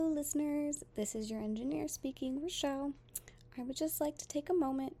listeners. This is your engineer speaking, Rochelle. I would just like to take a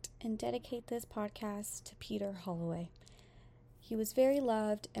moment and dedicate this podcast to Peter Holloway. He was very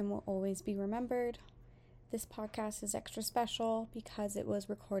loved and will always be remembered. This podcast is extra special because it was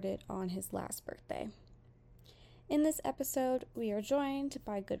recorded on his last birthday. In this episode, we are joined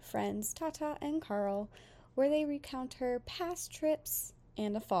by good friends Tata and Carl, where they recount her past trips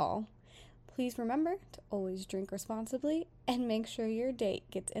and a fall. Please remember to always drink responsibly and make sure your date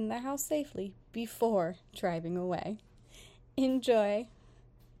gets in the house safely before driving away. Enjoy.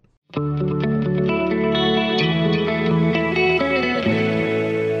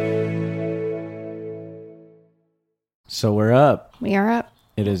 So we're up. We are up.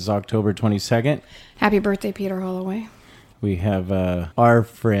 It is October 22nd. Happy birthday, Peter Holloway. We have our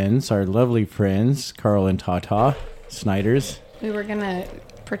friends, our lovely friends, Carl and Tata Snyders. We were going to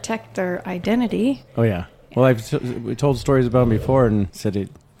protect their identity. Oh, yeah. Well, we told stories about him before and said it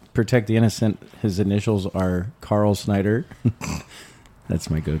protect the innocent. His initials are Carl Snyder. That's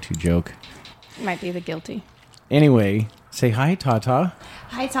my go-to joke. Might be the guilty. Anyway, say hi, Tata.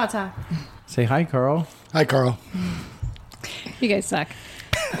 Hi, Tata. Say hi, Carl. Hi, Carl. You guys suck.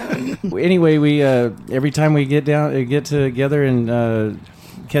 Anyway, we every time we get together and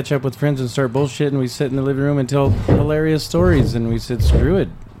catch up with friends and start bullshitting, we sit in the living room and tell hilarious stories. And we said, screw it.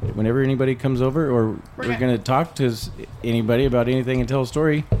 Whenever anybody comes over or we're going to talk to anybody about anything and tell a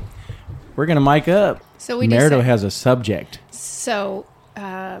story, we're going to mic up. So Merito has a subject. So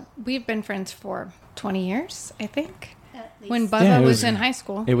we've been friends for 20 years, I think. When Yeah, Bubba it was was in high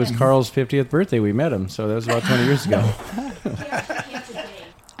school. It was Carl's 50th birthday. We met him, so that was about 20 years ago.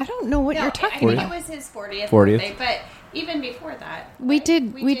 I don't know what you're talking I think about. it was his 40th 40th. birthday, but even before that. We right?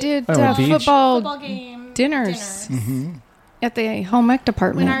 did beach. football game dinners at the home ec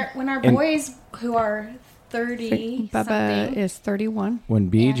department. When our And- boys who are 30 Bubba something, is 31. When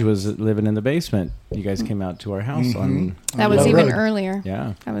Beej was living in the basement, you guys came out to our house on... That was Love even Road. earlier.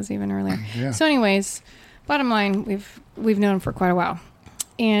 Yeah. That was even earlier. Yeah. So anyways, bottom line, we've known him for quite a while.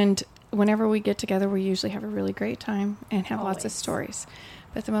 And whenever we get together, we usually have a really great time and have lots of Always. stories.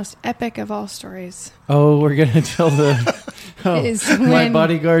 But the most epic of all stories Oh, we're going to tell is my when...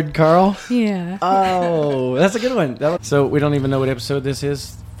 bodyguard, Carl. Yeah. Oh, that's a good one. So we don't even know what episode this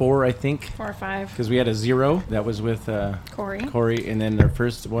is. 4, I think. 4 or 5. Because we had a 0. That was with Corey. And then our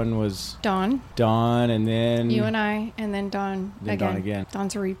first one was Dawn. Dawn, and then... You and I. And then Dawn Then again. Dawn again.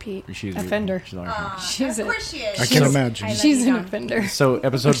 Dawn's a repeat. She's offender. She's on She's of a- course she is. I can imagine. I love She's you, an Dawn. offender. So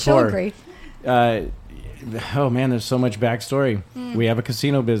episode So 4. great. Oh man, there's so much backstory. We have a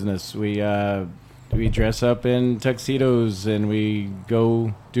casino business. We dress up in tuxedos and we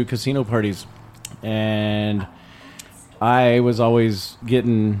go do casino parties. And I was always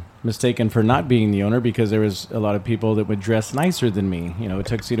getting mistaken for not being the owner because there was a lot of people that would dress nicer than me. You know, a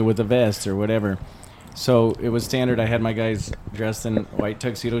tuxedo with a vest or whatever. So it was standard. I had my guys dressed in white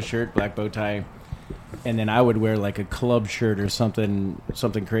tuxedo shirt, black bow tie. And then I would wear like a club shirt or something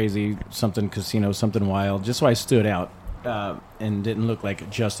crazy, something casino, something wild, just so I stood out and didn't look like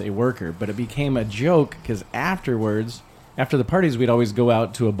just a worker. But it became a joke because afterwards, after the parties, we'd always go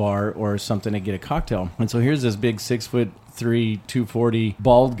out to a bar or something to get a cocktail. And so here's this big 6'3", 240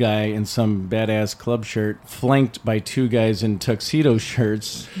 bald guy in some badass club shirt, flanked by 2 guys in tuxedo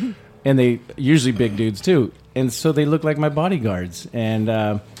shirts, and they usually big dudes too. And so they look like my bodyguards.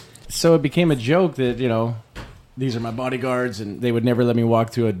 And so it became a joke that, you know, these are my bodyguards, and they would never let me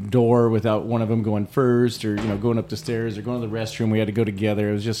walk through a door without one of them going first, or, you know, going up the stairs or going to the restroom. We had to go together.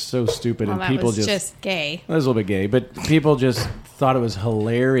 It was just so stupid, Well, and that people was just gay. It was a little bit gay, but people just thought it was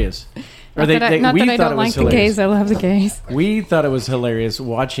hilarious. Or Not that I don't it like was the hilarious. gays. I love the gays. We thought it was hilarious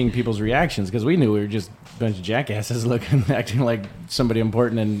watching people's reactions because we knew we were just a bunch of jackasses acting like somebody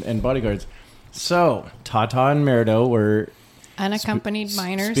important and bodyguards. So Tata and Merito were Unaccompanied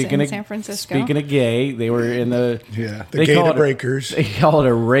minors in San Francisco. Speaking of gay, they were in the the Gator Breakers. They call it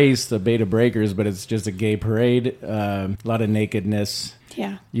a race, the Beta Breakers, but it's just a gay parade. A lot of nakedness.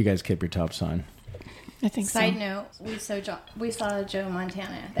 Yeah, You guys kept your tops on. I think Side so. note, we saw Joe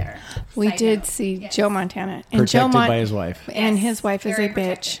Montana there. We Side did note. see Yes. Joe Montana. Protected Joe by his wife. And Yes, his wife is very a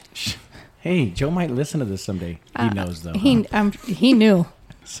protected. bitch. Hey, Joe might listen to this someday. He knows, though. huh? He knew.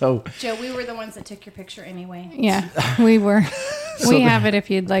 So Joe, we were the ones that took your picture anyway. Yeah, we were. We have it if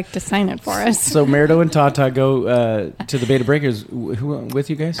you'd like to sign it for us. So Merito and Tata go to the Beta Breakers. Who went with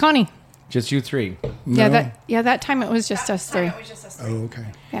you guys? Connie. Just you 3. Yeah, No? that time it was just us Sorry, 3. it was just us Oh, three. okay.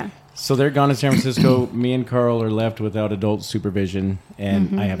 Yeah. So they're gone to San Francisco. Me and Carl are left without adult supervision,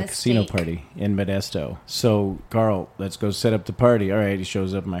 and I have a casino Mistake. party in Modesto. So, Carl, let's go set up the party. All right, he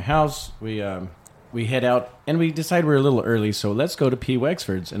shows up at my house. We we head out, and we decide we're a little early, so let's go to P.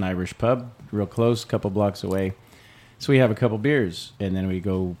 Wexford's, an Irish pub, real close, a couple blocks away. So we have a couple beers, and then we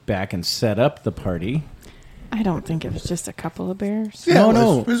go back and set up the party. I don't think it was just a couple of beers. Yeah,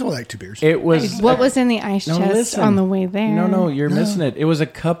 No. It was only like 2 beers. It was... What was in the ice chest on the way there? No, you're missing it. It was a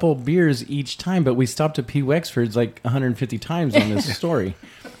couple beers each time, but we stopped at P. Wexford's like 150 times on this story.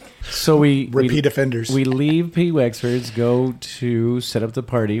 So Repeat offenders. We leave P. Wexford's, go to set up the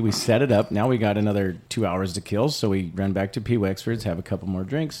party. We set it up. Now we got another 2 hours to kill, so we run back to P. Wexford's, have a couple more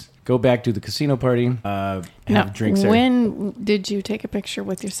drinks, go back to the casino party, have drinks there. When did you take a picture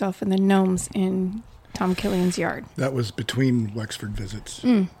with yourself and the gnomes in Tom Killian's yard? That was between Wexford visits.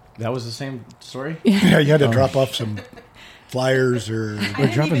 That was the same story? Yeah, you had to drop off some flyers or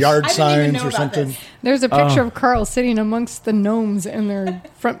yard signs or something. There's a picture of Carl sitting amongst the gnomes in their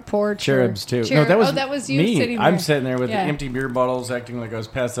front porch. Cherubs, too. Cherub. No, that was you me. sitting there. I'm sitting there with Yeah. empty beer bottles, acting like I was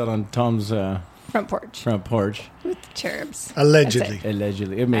passed out on Tom's front porch front porch. with cherubs. Allegedly. That's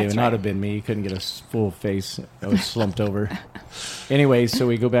Allegedly. It may That's not right. have been me. He couldn't get a full face. I was slumped over. Anyway, so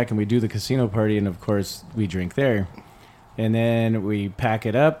we go back and we do the casino party, and of course, we drink there. And then we pack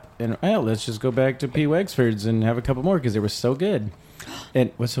it up, and, well, let's just go back to P. Wexford's and have a couple more because they were so good.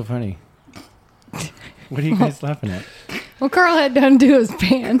 And what's so funny? What are you guys laughing at? Well, Carl had to undo his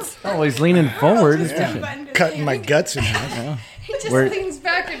pants. Oh, he's leaning forward. Cutting my guts in half. He just We're- leans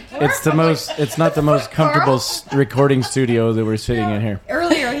back and forth. It's not the most comfortable recording studio that we're sitting in here.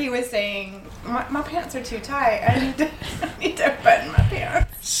 Earlier he was saying, my pants are too tight. I need to button my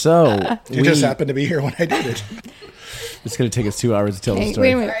pants. So, You just happened to be here when I did it. it's going to take us 2 hours to tell the Hey, story.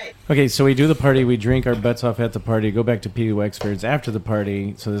 wait a minute. Okay, so we do the party. We drink our butts off at the party. Go back to P. Wexford's after the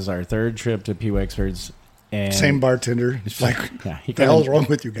party. So this is our third trip to P. Wexford's. And Same bartender. It's like, yeah, what the hell's wrong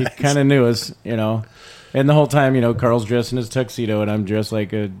with you guys? He kind of knew us, And the whole time, Carl's dressed in his tuxedo, and I'm dressed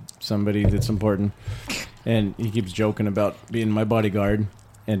like somebody that's important. And he keeps joking about being my bodyguard,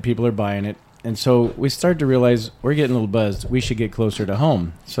 and people are buying it. And so we start to realize we're getting a little buzzed. We should get closer to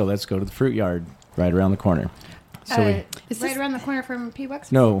home. So let's go to the fruit yard right around the corner. So Is right around the corner from P.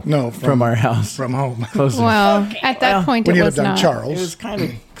 Wexford? No, from our house. From home. Closer. Well, at that point, When it you'd was have done not. It Charles. was kind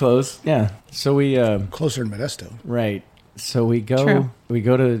of close. Yeah. So we... Closer in Modesto. Right. So we go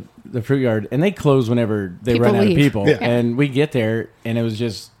True. to the fruit yard, and they close whenever they People run out of leave. people. Yeah. And we get there, and it was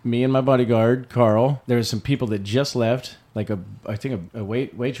just me and my bodyguard, Carl. There was some people that just left, like I think a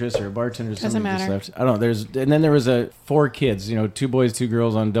waitress or a bartender or Doesn't something just matter. left. I don't know. And then there was 4 kids, 2 boys, 2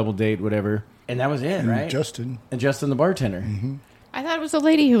 girls on double date, whatever. And that was it, right? Justin. And Justin, the bartender. I thought it was the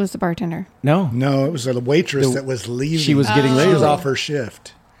lady who was the bartender. No. No, it was a waitress that was leaving. She was getting She was lazy. off her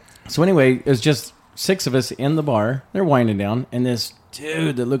shift. So anyway, it was just 6 of us in the bar. They're winding down, and this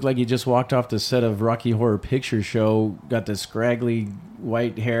dude that looked like he just walked off the set of Rocky Horror Picture Show, got this scraggly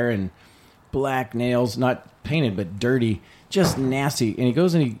white hair and black nails, not painted but dirty, just nasty. And he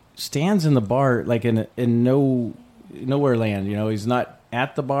goes and he stands in the bar like in nowhere land. He's not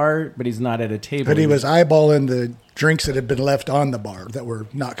at the bar, but he's not at a table. But he was eyeballing the drinks that had been left on the bar that were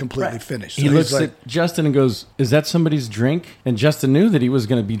not completely finished. So He he's looks like, at Justin and goes, "Is that somebody's drink?" And Justin knew that he was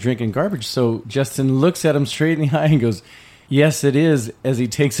going to be drinking garbage. So Justin looks at him straight in the eye and goes, "Yes, it is," as he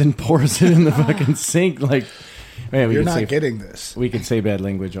takes and pours it in the fucking sink. Like, man, we you're could not say, getting this. we could say bad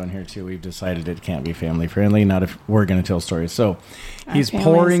language on here too. We've decided it can't be family friendly, not if we're going to tell stories. So he's family's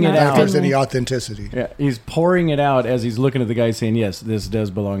pouring it not Not if out. there's any authenticity. Yeah, he's pouring it out as he's looking at the guy saying, "Yes, this does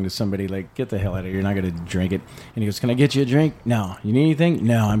belong to somebody. Like, get the hell out of here. You're not going to drink it." And he goes, "Can I get you a drink?" "No." "You need anything?"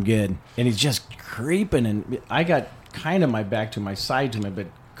 "No, I'm good." And he's just creeping. And I got kind of my back to my side to him, but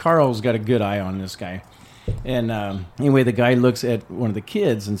Carl's got a good eye on this guy. And anyway, the guy looks at one of the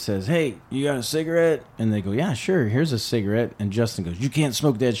kids and says, "Hey, you got a cigarette?" And they go, "Yeah, sure. Here's a cigarette." And Justin goes, "You can't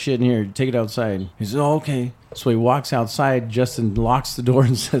smoke that shit in here. Take it outside." He says, "Oh, okay." So he walks outside. Justin locks the door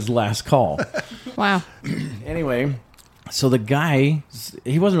and says, "Last call." Wow. Anyway, so the guy,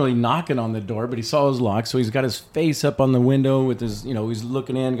 he wasn't really knocking on the door, but he saw it was locked. So he's got his face up on the window with his, he's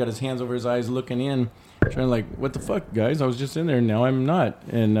looking in, got his hands over his eyes, looking in, trying to like, "What the fuck, guys? I was just in there. Now I'm not."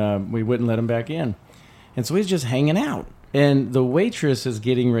 And we wouldn't let him back in. And so he's just hanging out. And the waitress is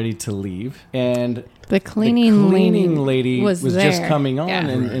getting ready to leave. And The cleaning lady was there. just coming on. Yeah.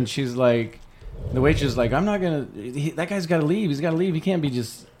 And she's like, the waitress is like, "I'm not going to, that guy's got to leave. He's got to leave. He can't be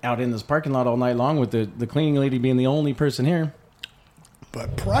just out in this parking lot all night long with the cleaning lady being the only person here."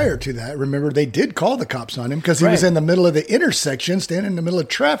 But prior to that, remember, they did call the cops on him because he was Right. in the middle of the intersection, standing in the middle of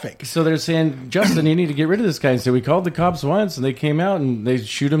traffic. So they're saying, "Justin, you need to get rid of this guy." So we called the cops once, and they came out, and they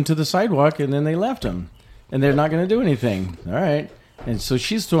shoot him to the sidewalk, and then they left him. And they're not going to do anything. All right. And so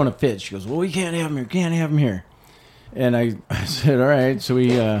she's throwing a fit. She goes, "Well, we can't have him here. Can't have him here." And I said, all right. So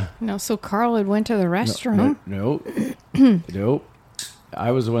we... No, so Carl had went to the restroom. Nope.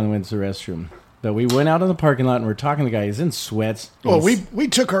 I was the one that went to the restroom. But we went out in the parking lot and we're talking to the guy. He's in sweats. Well, we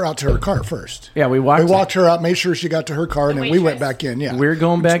took her out to her car first. Yeah, we walked her out, made sure she got to her car, and then we went back in. Yeah, we're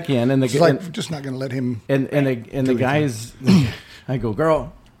going back in, and we're just not going to let him. And the guys, I go,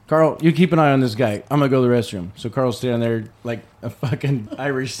 Carl, you keep an eye on this guy. I'm gonna go to the restroom. So Carl's standing there like a fucking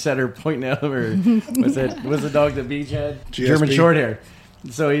Irish setter pointing at him, or what's the dog that Beach had? GSP. German short hair.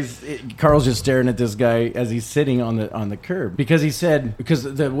 So Carl's just staring at this guy as he's sitting on the curb because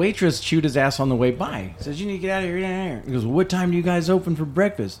the waitress chewed his ass on the way by. He says, "You need to get out of here." He goes, "What time do you guys open for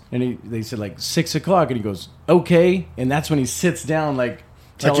breakfast?" And they said like 6 o'clock, and he goes, "Okay." And that's when he sits down like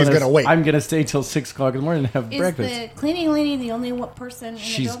he's gonna wait. I'm gonna stay till 6 o'clock in the morning and have breakfast. Is the cleaning lady the only person in the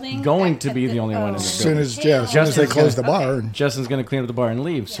building? She's going to be the only one in the building. As soon as they close the bar. Okay. Justin's going to clean up the bar and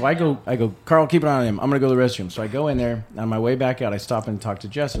leave. So I go, Carl, keep an eye on him. I'm going to go to the restroom. So I go in there. On my way back out, I stop and talk to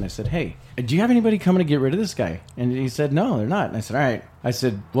Justin. I said, "Hey, do you have anybody coming to get rid of this guy?" And he said, "No, they're not." And I said, "All right." I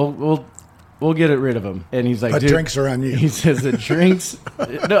said, "We'll get rid of him." And he's like, "But dude, drinks are on you." He says, "The drinks."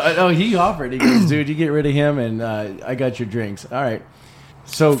 No, he offered. He goes, "Dude, you get rid of him, and I got your drinks." All right.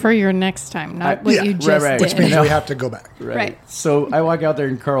 So for your next time, not what you just did. Which means we have to go back. Right. So I walk out there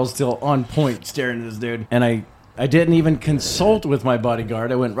and Carl's still on point staring at this dude. And I didn't even consult with my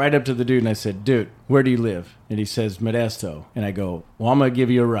bodyguard. I went right up to the dude and I said, "Dude, where do you live?" And he says, "Modesto." And I go, "Well, I'm going to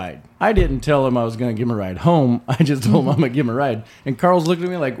give you a ride." I didn't tell him I was going to give him a ride home. I just told him I'm going to give him a ride. And Carl's looking at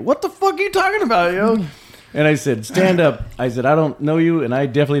me like, "What the fuck are you talking about, yo?" And I said, "Stand up." I said, "I don't know you and I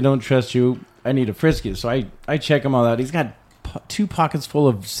definitely don't trust you. I need to frisk you." So I check him all out. He's got 2 pockets full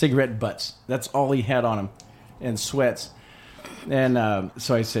of cigarette butts. That's all he had on him, and sweats. And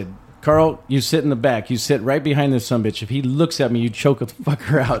so I said, "Carl, you sit in the back. You sit right behind this sumbitch. If he looks at me, you choke the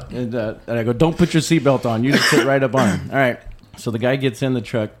fucker out." And I go, "Don't put your seatbelt on. You just sit right up on him." All right. So the guy gets in the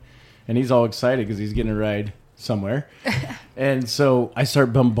truck, and he's all excited because he's getting a ride somewhere. And so I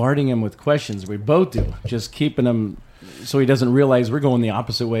start bombarding him with questions. We both do, just keeping him so he doesn't realize we're going the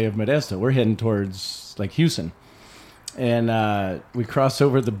opposite way of Modesto. We're heading towards like Houston. And we cross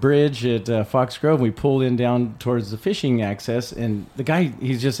over the bridge at Fox Grove. We pull in down towards the fishing access. And the guy,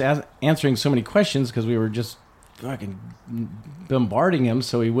 he's just answering so many questions because we were just fucking bombarding him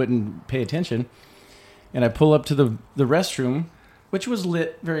so he wouldn't pay attention. And I pull up to the restroom, which was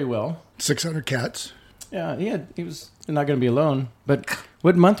lit very well. 600 cats. Yeah, he was not going to be alone. But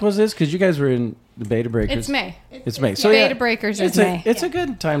what month was this? Because you guys were in the Beta Breakers. It's May. It's May. So Beta Breakers is May. It's a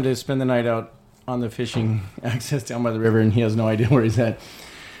good time to spend the night out on the fishing access down by the river, and he has no idea where he's at.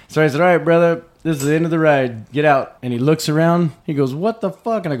 So I said, "All right, brother, this is the end of the ride. Get out." And he looks around. He goes, "What the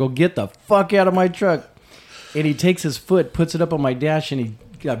fuck?" And I go, "Get the fuck out of my truck." And he takes his foot, puts it up on my dash, and he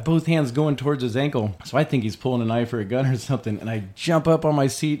got both hands going towards his ankle. So I think he's pulling a knife or a gun or something. And I jump up on my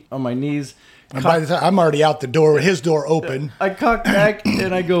seat, on my knees. And by the time I'm already out the door, his door open. I cock back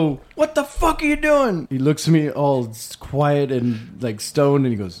and I go, "What the fuck are you doing?" He looks at me all quiet and like stoned,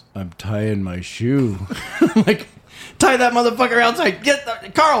 and he goes, "I'm tying my shoe." I'm like, "Tie that motherfucker outside.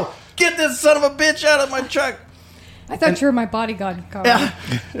 Carl, get this son of a bitch out of my truck." I thought you were my bodyguard, Carl.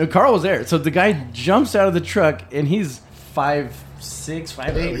 Yeah. Carl was there. So the guy jumps out of the truck, and he's 5'6",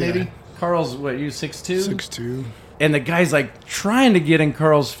 5'8", maybe. Carl's what? You 6'2"? 6'2". And the guy's like trying to get in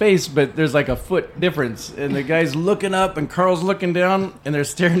Carl's face, but there's like a foot difference. And the guy's looking up and Carl's looking down, and they're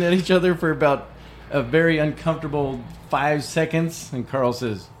staring at each other for about a very uncomfortable 5 seconds. And Carl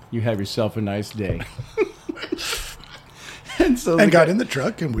says, "You have yourself a nice day." and got in the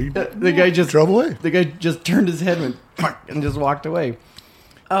truck, and the guy just drove away. The guy just turned his head and just walked away.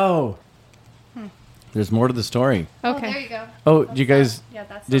 Oh. There's more to the story. Okay. Oh, there you go. Oh, you guys,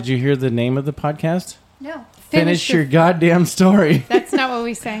 that's did you hear the name of the podcast? No. Finish your goddamn story. That's not what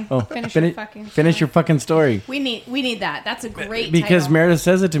we say. Oh, finish your fucking story. We need that. That's a great because title. Meredith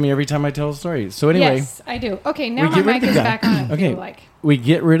says it to me every time I tell a story. So anyway, yes, I do. Okay, now my mic is back on. Okay, we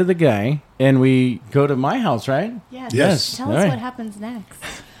get rid of the guy and we go to my house, right? Yes. Tell us what happens next.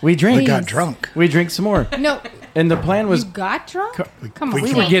 We drink. We got drunk. We drink some more. No. And the plan was... You got drunk? Come on.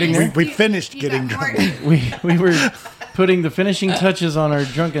 We were getting there. We finished getting drunk. We were putting the finishing touches on our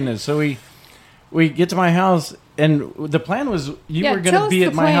drunkenness. So we get to my house, and the plan was you were going to be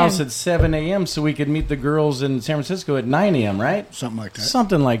at my house at 7 a.m. so we could meet the girls in San Francisco at 9 a.m., right? Something like that.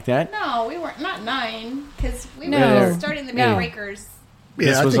 Something like that. No, we weren't. Not 9, because we No. were starting the Beta Breakers.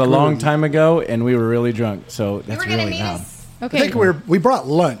 This Yeah, was a long time ago, and we were really drunk, so that's really loud. Okay. I think we brought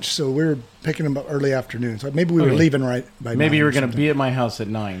lunch, so we were picking them up early afternoon. So maybe we were leaving right by Maybe 9 you were or going to something. be at my house at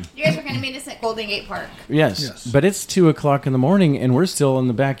 9. You guys were going to meet us at Golden Gate Park. Yes, but it's 2 o'clock in the morning, and we're still in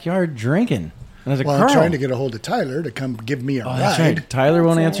the backyard drinking. And I was like, Well, Carl. I'm trying to get a hold of Tyler to come give me a ride. That's right. Tyler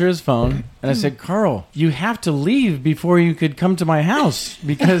won't answer his phone. And I said, Carl, you have to leave before you could come to my house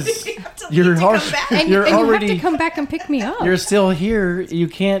because you're And you have to come back and pick me up. You're still here. You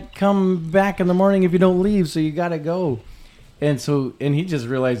can't come back in the morning if you don't leave, so you got to go. And he just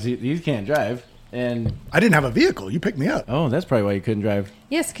realized he can't drive. And I didn't have a vehicle. You picked me up. oh, that's probably why you couldn't drive.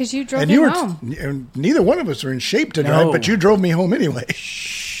 Yes, because you drove And me you were, home. and neither one of us are in shape to No. drive, but you drove me home anyway.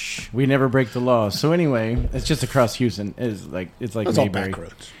 We never break the law. So anyway, it's just across Houston. It's like It's all Mayberry. back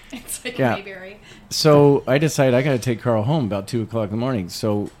roads. It's like Yeah. a Mayberry. So I decided I got to take Carl home about 2:00 in the morning.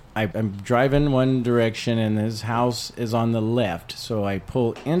 So I'm driving one direction, and his house is on the left. So I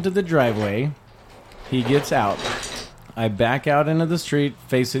pull into the driveway. He gets out. I back out into the street,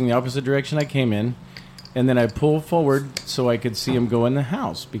 facing the opposite direction I came in. And then I pull forward so I could see him go in the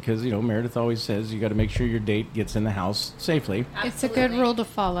house. Because, Meredith always says you got to make sure your date gets in the house safely. It's a good rule to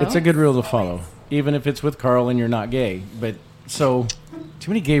follow. It's a good rule to follow. Even if it's with Carl and you're not gay. But so,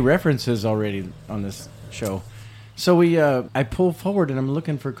 too many gay references already on this show. So I pull forward and I'm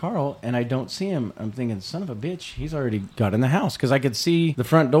looking for Carl and I don't see him. I'm thinking, son of a bitch, he's already got in the house. Because I could see the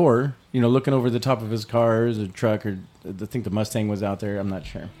front door, looking over the top of his car, or truck, or I think the Mustang was out there. I'm not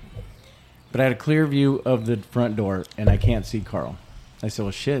sure. But I had a clear view of the front door, and I can't see Carl. I said,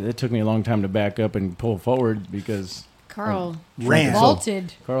 well, shit, it took me a long time to back up and pull forward because... Carl ran.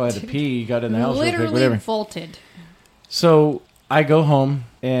 vaulted. Carl had to pee, he got in the house real quick, Literally whatever. vaulted. So I go home,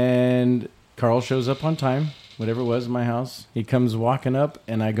 and Carl shows up on time, whatever it was in my house. He comes walking up,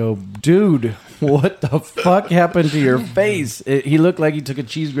 and I go, dude, what the fuck happened to your face? He looked like he took a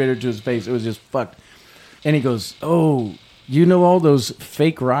cheese grater to his face. It was just fucked. And he goes, oh... You know all those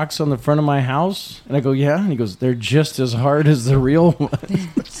fake rocks on the front of my house? And I go, yeah. And he goes, they're just as hard as the real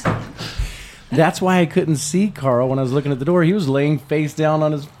ones. That's why I couldn't see Carl when I was looking at the door. He was laying face down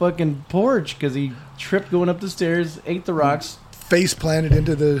on his fucking porch because he tripped going up the stairs, ate the rocks. Face planted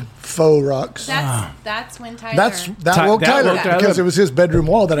into the faux rocks. That's when Tyler... That woke Tyler woke Tyler because up. it was his bedroom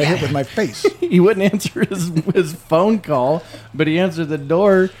wall that I hit with my face. He wouldn't answer his phone call, but he answered the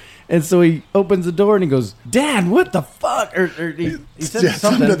door. And so he opens the door and he goes, Dad, what the fuck? Or he said Yeah,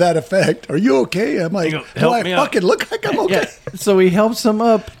 something to that effect. Are you okay? I'm like, goes, do "Help I me up." fucking look like I'm okay? Yeah. So he helps him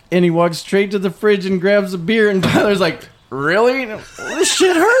up and he walks straight to the fridge and grabs a beer. And Tyler's like, really? This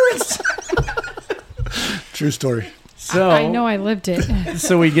shit hurts. True story. So I know I lived it.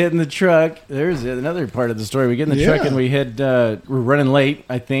 So we get in the truck. There's another part of the story. We get in the truck and we head. We're running late,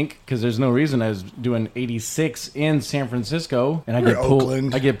 I think, because there's no reason. I was doing 86 in San Francisco, and I get pulled.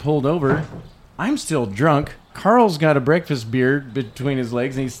 Oakland. I get pulled over. I'm still drunk. Carl's got a breakfast beer between his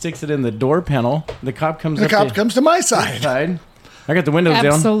legs, and he sticks it in the door panel. The cop comes The up cop the comes to my side. side. I got the windows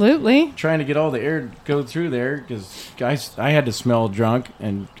down, Absolutely. trying to get all the air to go through there because guys, I had to smell drunk,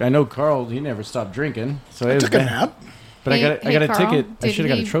 and I know Carl. He never stopped drinking, so it was Took a bad. nap. But I got a Carl, ticket. I did should have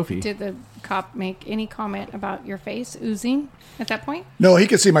got a he- trophy. Did the cop make any comment about your face oozing at that point? No, he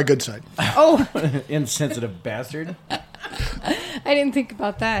could see my good side. Oh, Insensitive bastard. I didn't think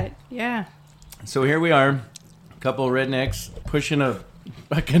about that. Yeah. So here we are, a couple of rednecks pushing a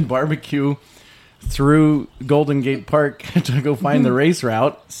fucking barbecue through Golden Gate Park to go find the race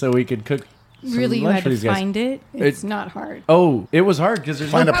route so we could cook some Really, you lunch had for to these guys. find it? It's not hard. Oh, it was hard because there's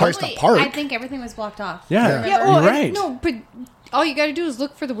Find no a place to park. I think everything was blocked off. Yeah. Yeah, You're well, right. No, but all you got to do is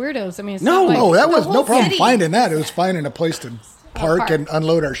look for the weirdos. I mean, it's No. not like Oh, that was whole no problem city. finding that. It was finding a place to park and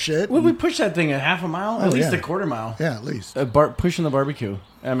unload our shit. Well, we pushed that thing a half a mile, at least yeah. a quarter mile. Yeah, at least. Pushing the barbecue.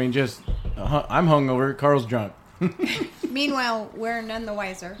 I mean, just I'm hungover. Carl's drunk. Meanwhile, we're none the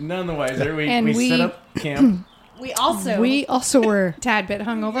wiser. None the wiser. And We we- set up camp. We also... We also were a tad bit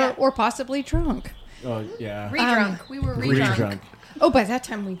hungover Yeah. or possibly drunk. Oh yeah. Re-drunk. We were re-drunk. Re-drunk. Oh, by that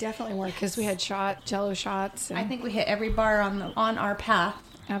time we definitely were because we had Jello shots. And I think we hit every bar on our path.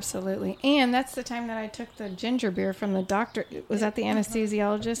 absolutely. And that's the time that I took the ginger beer from the doctor. Was that the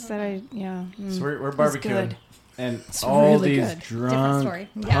anesthesiologist that I? Yeah. So we're It was barbecuing. good. And all really these good. drunk, story.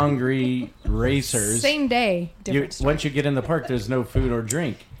 Yeah. hungry racers. Same day, different story. Once you get in the park, there's no food or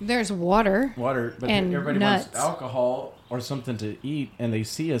drink. There's water. Water, but And everybody nuts. wants alcohol or something to eat, and they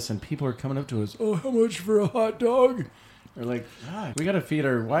see us, and people are coming up to us. Oh, how much for a hot dog? They're like, we got to feed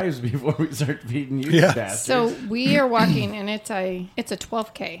our wives before we start feeding you, Yeah. bastards. So we are walking, and it's a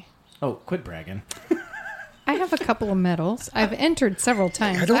 12K. oh, quit bragging. I have a couple of medals. I've entered several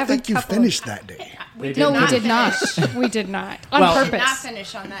times. I don't have a think you couple finished that day. They No, didn't we finish. did not. We did not on Well- Did not purpose.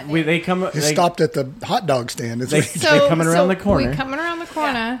 finish on that day. They come. He They, stopped at the hot dog stand. It's They- like, They're coming around the corner. We coming around the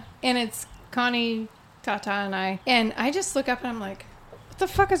corner, and it's Connie, Tata, and I. And I just look up, and I'm like, "What the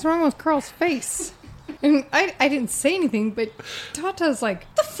fuck is wrong with Carl's face?" And I didn't say anything, but Tata's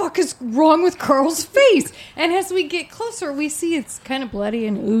like, "The fuck is wrong with Carl's face?" And as we get closer, we see it's kind of bloody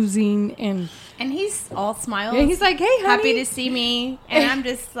and oozing, and he's all smiles. he's like, "Hey, honey, happy to see me." And I'm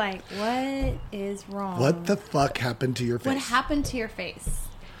just like, what is wrong? What the fuck happened to your face? What happened to your face?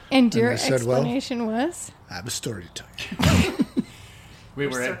 And your I said, well, explanation was, I have a story to tell you. We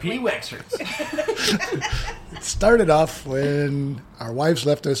were at P. Wexford's. It started off when our wives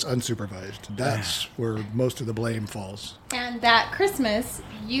left us unsupervised. That's where most of the blame falls. And that Christmas,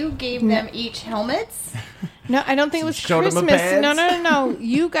 you gave them each helmets. no, I don't think it was Showed 'em a Christmas. pads? No.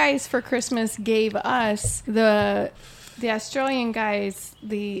 You guys for Christmas gave us the Australian guys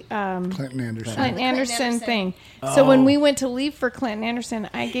the Clinton Anderson. Clinton Anderson Anderson. thing. So when we went to leave for Clinton Anderson,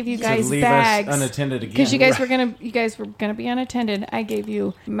 I gave you guys leave bags us unattended again. because you guys were gonna be unattended. I gave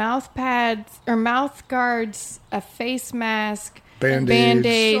you mouth pads or mouth guards, a face mask,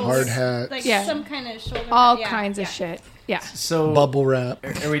 Band-Aids, hard hat, Like Yeah. some kind of shoulder all pad. kinds of shit. Yeah. So bubble wrap.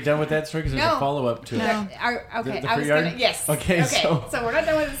 Are we done with that story? Because there's No. a follow-up to it. No. Okay, The I fruit was yard? gonna. Yes. Okay, so we're not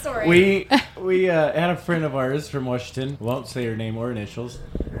done with the story. We had a friend of ours from Washington. Won't say her name or initials.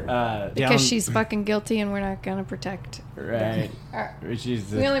 Because she's fucking guilty and we're not gonna protect. right.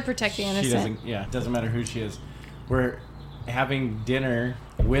 She's We only protect the innocent. Doesn't matter who she is. We're having dinner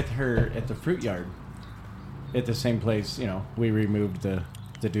with her at the fruit yard, at the same place. We removed the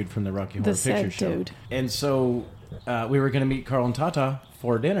dude from the Rocky Horror said Picture Show, dude. and so we were going to meet Carl and Tata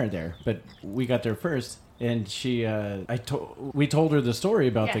for dinner there, but we got there first. And we told her the story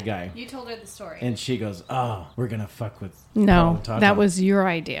about the guy. You told her the story. And she goes, "Oh, we're gonna fuck with Carl No, and Tata." that was your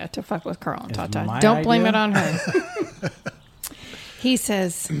idea to fuck with Carl and It's Tata. my Don't blame idea? it on her. He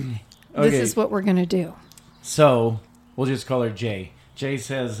says, "This Okay. is what we're gonna do." So we'll just call her Jay. Jay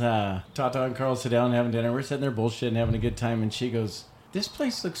says, Tata and Carl sit down having dinner. We're sitting there bullshitting, having a good time, and she goes, "This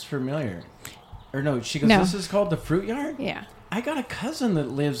place looks familiar." Or no, she goes, No. "This is called the Fruit Yard?" Yeah. I got a cousin that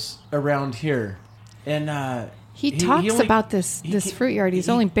lives around here, and He talks only- about this fruit yard. He's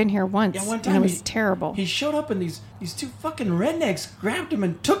only been here once, Yeah, one and time it was he- terrible. He showed up, and these two fucking rednecks grabbed him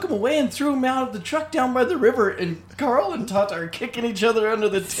and took him away and threw him out of the truck down by the river. And Carl and Tata are kicking each other under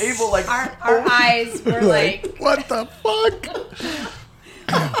the table like our eyes were like, what the fuck?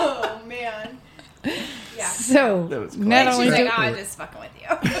 oh man. Yeah. So That was not classic. only She's do, like, I'm just fucking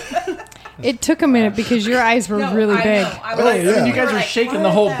with you. it took a minute because your eyes were really I big. know. I Oh, was, yeah. And you guys were are like, shaking what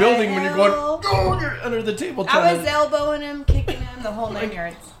the whole the building when you're going, hell? "Oh, you're under the table." I trying was to- elbowing him, kicking him, the whole 9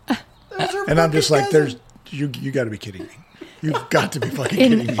 yards. And I'm just like, you got to be kidding me. You've got to be fucking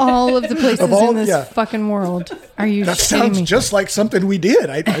kidding In me. all of the places Of all- in this yeah. fucking world, are you That kidding sounds me? just like something we did.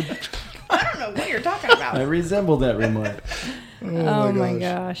 I don't know what you're talking about. I resemble that remark. Oh my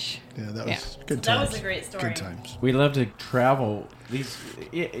gosh. Yeah, that was Yeah. good That times. was a great story. Good times. We love to travel.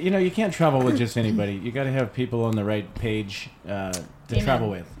 You can't travel with just anybody. You got to have people on the right page to Amen. travel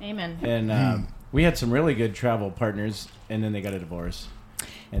with. Amen. And we had some really good travel partners, and then they got a divorce.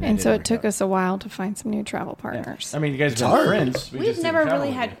 that And so didn't it work took out. us a while to find some new travel Yeah. partners. I mean, you guys have hard. been friends. We We've just never didn't travel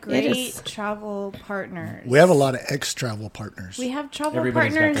really had together. It great is- travel partners. We have a lot of ex-travel partners. We have travel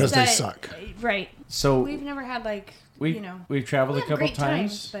Everybody's got partners Because they that- suck. Right. So We've never had like we've traveled we a had couple great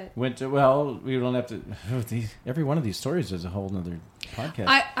times. times, but- Went to we don't have to. Every one of these stories is a whole nother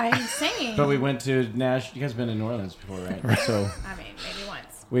podcast. I'm saying. but we went to Nash. You guys been to New Orleans before, right? So I mean, maybe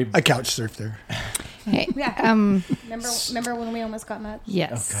once. I couch surfed there. Hey, Yeah. Remember when we almost got met?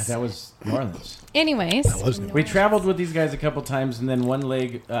 yes. Oh God, that was New Orleans. Anyways, That wasn't. We traveled with these guys a couple times, and then one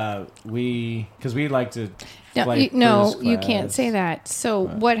leg, because we like to. no, fly first you can't class. say that. So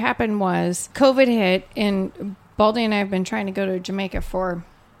what happened was COVID hit, and Baldy and I have been trying to go to Jamaica for.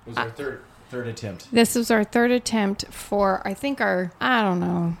 It was our third attempt. This was our third attempt for I think our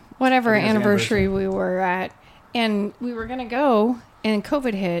whatever I think it was anniversary we were at, and we were gonna go, and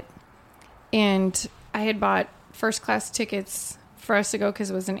COVID hit, and I had bought first class tickets for us to go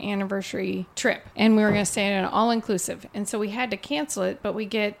because it was an anniversary trip, and we were going to stay at an all inclusive, and so we had to cancel it, but we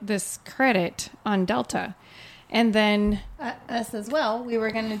get this credit on Delta, and then Us as well. We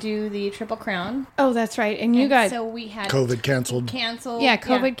were going to do the Triple Crown. oh that's right, and you got So we had COVID canceled canceled. yeah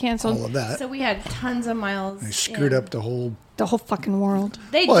COVID canceled all of that. So we had tons of miles. They screwed up the whole. the whole fucking world.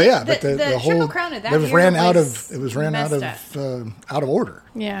 They Well, did- yeah, but the Triple whole Crown of that it year ran out was of. It was ran out messed of up. out of order.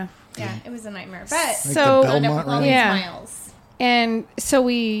 Yeah. Yeah, it was a nightmare. But I think So- the ended up Belmont with all ran. these Yeah. miles. And so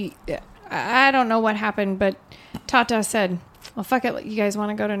I don't know what happened, but Tata said, well, fuck it. You guys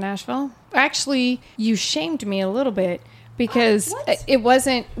want to go to Nashville? Actually, you shamed me a little bit because What?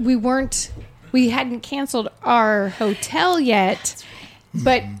 we hadn't canceled our hotel yet.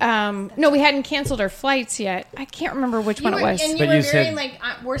 But no, we hadn't canceled our flights yet. I can't remember which one it was. And you But were you very said- like,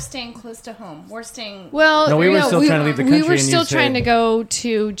 we're staying close to home. We're staying. Well, No, we were still trying to leave the We country, were and you still trying said- to go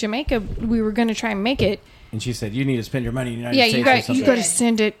to Jamaica. We were going to try and make it. And she said, "You need to spend your money in the United Yeah, States." you or got something. you got to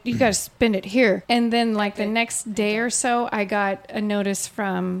send it. You got to spend it here. And then like the next day or so, I got a notice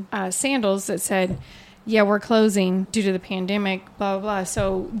from Sandals that said, "Yeah, we're closing due to the pandemic." Blah blah blah.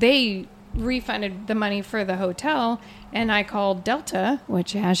 So they refunded the money for the hotel, and I called Delta,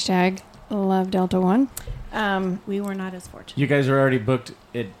 which hashtag love Delta One. We were not as fortunate. You guys were already booked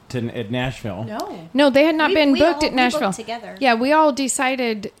at Nashville. No. No, they had not been booked at We Nashville. booked together. Yeah, we all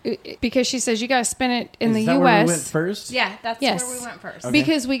decided because she says you got to spend it in Is the that U.S. where we went first? Yeah, that's Yes. where we went first. Okay.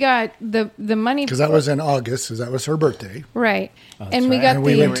 because we got the money Because that was in August, because that was her birthday. right, that's and we right. got And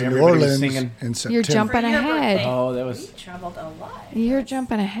we the went to New Everybody was Orleans singing. in September. you're jumping For your ahead. birthday. Oh, that We was traveled a lot. You're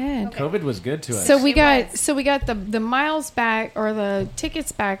jumping ahead. COVID was good to us. So we It got was. the miles back or the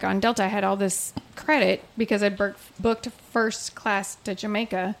tickets back on Delta. I had all this credit because I booked first class to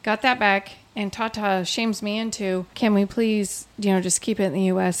Jamaica. Got that back, and Tata shames me into, can we please, just keep it in the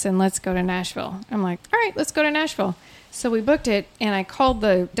U.S. and let's go to Nashville. I'm like, all right, let's go to Nashville. So we booked it, and I called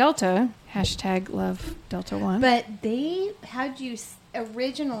the Delta hashtag love Delta One. But they had you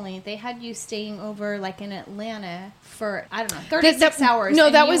originally. They had you staying over like in Atlanta for I don't know 36 hours. No,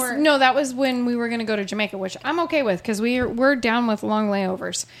 and that you was were- that was when we were going to go to Jamaica, which I'm okay with because we're down with long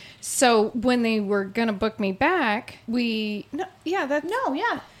layovers. So when they were going to book me back, Yeah.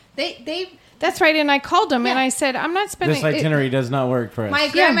 that's right. And I called them and Yeah. I said, I'm not spending. this itinerary does not work for us. My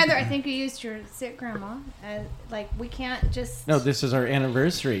grandmother. I think you used your sick grandma. Like we can't just. No, this is our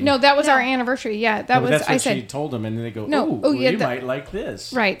anniversary. No, that was No. our anniversary. Yeah, No, that but was. that's what I she said told them, and then they go, No. "Ooh, Oh, yeah, you that- might like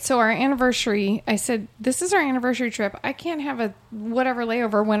this." right. So our anniversary, I said, this is our anniversary trip. I can't have a whatever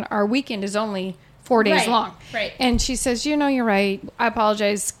layover when our weekend is only 4 days Right, long. right. And she says, you're right. I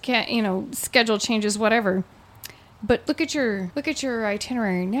apologize. Can't schedule changes, whatever. But look at your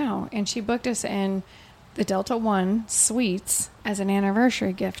itinerary now. And she booked us in the Delta One suites as an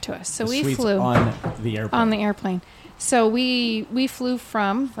anniversary gift to us. So The we suites flew on the airplane. on the airplane. So we flew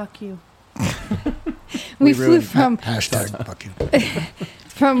from Fuck you. we We flew ruined- from Hashtag fuck you.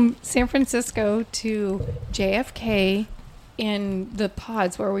 from San Francisco to JFK in the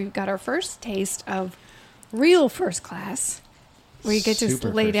pods where we got our first taste of real first class, where you get to Super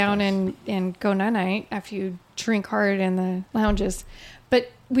lay first down class. and go night-night after you drink hard in the lounges.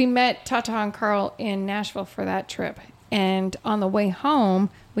 But we met Tata and Carl in Nashville for that trip. And on the way home,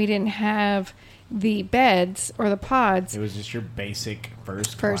 we didn't have the beds or the pods. It was just your basic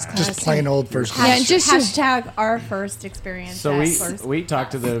first First class. class. Just plain old first Yeah, class. and just Hashtag our first experience. So at we first. we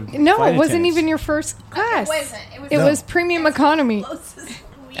talked to the No, flight it wasn't attendants. even your first class. It wasn't. It was. It No. was premium economy. closest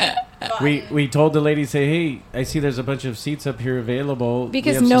We told the lady, say, hey, I see there's a bunch of seats up here available. We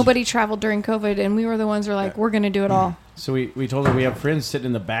Because have some- nobody traveled during COVID, and we were the ones who were like, we're going to do it all. So we told her we have friends sitting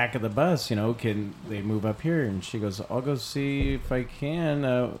in the back of the bus. Can they move up here? And she goes, I'll go see if I can.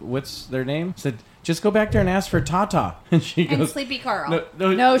 What's their name? I said, just go back there and ask for Tata. And she and goes, Sleepy Carl.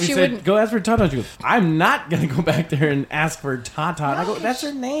 No, we she said, wouldn't. Go ask for Tata. She goes, I'm not going to go back there and ask for Tata. And I go, that's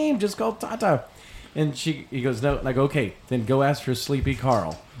her name. Just call Tata. And he goes, no. And I go, okay, then go ask for Sleepy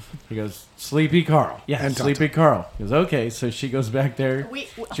Carl. He goes, Sleepy Carl. Yeah, And Sleepy Tata. Carl. He goes, okay. So she goes back there. She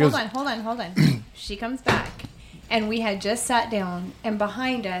Hold goes- on. She comes back, and we had just sat down, and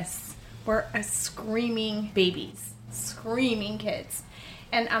behind us were screaming babies, screaming kids,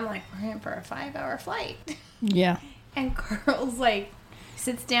 and I'm like, we're in for a 5-hour flight, Yeah. and Carl's like,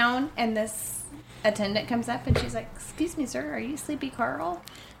 sits down, and this attendant comes up, and she's like, excuse me, sir, are you Sleepy Carl?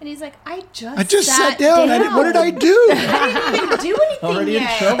 And he's like, I just sat down. What did I do? I didn't even do anything Already in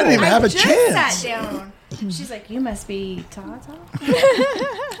yet. trouble. I didn't even have a just chance. sat down. She's like, you must be Tata.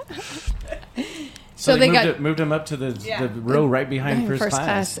 So they moved him up to the Yeah. row right behind first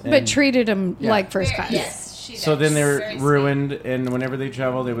class. But And treated them Yeah. like first class. Yes, she so does. then they're Very sweet. ruined, and whenever they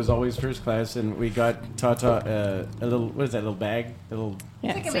traveled, it was always first class. And we got Tata a little, what is that, little bag? A little,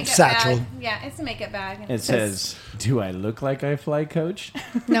 Yeah. It's like a so- makeup Satchel. bag. Yeah, it's a makeup bag. And it says, do I look like I fly coach?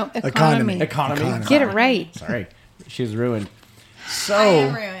 No, economy. Economy. Economy. Get it right. Sorry, she's ruined. I So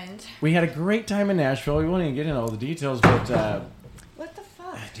am ruined. we had a great time in Nashville. We won't even get into all the details, but What the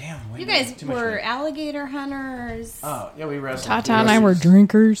fuck? damn, You guys were alligator hunters. Oh yeah, we wrestled. Tata and I were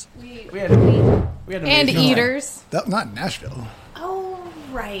drinkers We had an and amazing time. eaters. That, not in Nashville. Oh,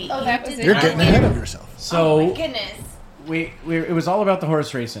 right. Oh, that was did it. You're that. getting ahead of yourself. So Oh, my goodness. we it was all about the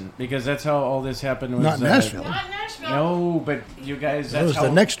horse racing because that's how all this happened. Was, Not in Nashville. Not Nashville. No, but you guys. That That's was how,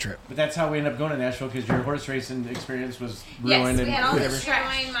 the next trip. But that's how we ended up going to Nashville because your horse racing experience was Yes, ruined we and had all whatever. the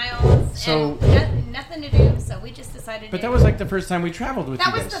shine miles. So- and nothing to do, so we just decided. But that was like the first time we traveled with you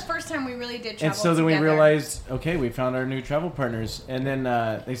that guys. was the first time we really did travel. And so then we together. realized, okay, we found our new travel partners. And then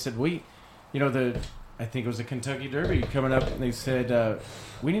they said, I think it was the Kentucky Derby coming up. And they said,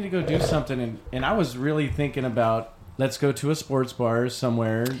 we need to go do something. And I was really thinking about, let's go to a sports bar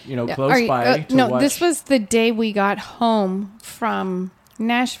somewhere, close by. To no, watch. this was the day we got home from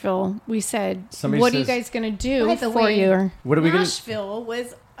Nashville. We said, Somebody what are you says- guys going to do By the for way, you? What are we going to... Nashville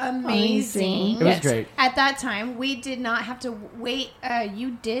was amazing. It was great. At that time, we did not have to wait.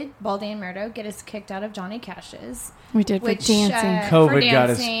 You did, Baldy and Murdo, get us kicked out of Johnny Cash's. We did for Which, dancing. for COVID got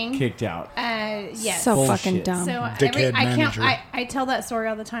us dancing. kicked out. Yes. So Bullshit. fucking dumb. So Dickhead manager. I tell that story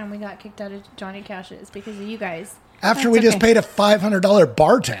all the time. We got kicked out of Johnny Cash's because of you guys. After we That's just okay. paid a $500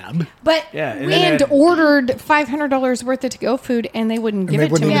 bar tab. But Yeah, and we then and had- ordered $500 worth of to-go food, and they wouldn't give they it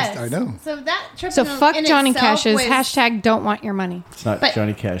to wouldn't me. even- yes. I know. So that trip. So fuck in Johnny itself Cash's. was- Hashtag don't want your money. It's not But-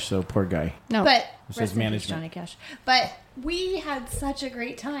 Johnny Cash, though. Poor guy. No. But It says rest in peace, management. Johnny Cash. But we had such a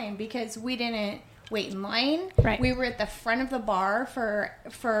great time because we didn't wait in line. Right. We were at the front of the bar for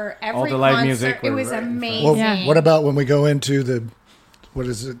every the live concert. music It were was right in front. amazing. Well, Yeah. what about when we go into the, what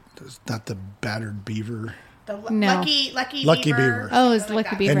is it? It's not the Battered Beaver. The No. Lucky Beaver. Oh, it's something Lucky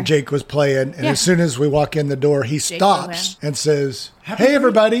that. Beaver. And Jake was playing, and Yeah. as soon as we walk in the door, he stops Lohan. and says, "Hey,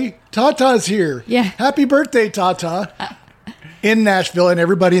 everybody, Tata's here. Yeah. Happy birthday, Tata." In Nashville, and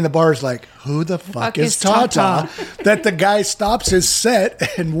everybody in the bar is like, "Who the fuck is Tata?" That the guy stops his set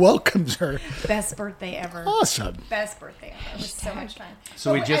and welcomes her. Best birthday ever. Awesome. Best birthday ever. It was so much fun.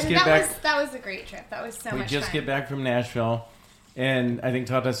 So we just and get that back- that was a great trip. That was so We much just fun. get back from Nashville, and I think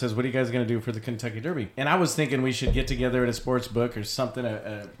Tata says, "What are you guys going to do for the Kentucky Derby?" And I was thinking we should get together at a sports book or something,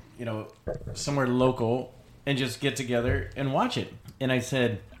 somewhere local, and just get together and watch it. And I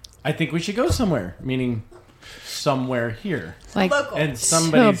said, "I think we should go somewhere," meaning somewhere here. Like, Local. And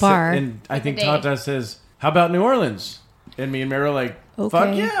somebody To a bar. said, and I think day. Tata says, "How about New Orleans?" And me and Mary were like, "Fuck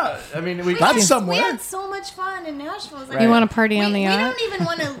Okay. yeah!" I mean, we That's We somewhere. had so much fun in Nashville. It was like, Right. you want to party on the we yacht? don't even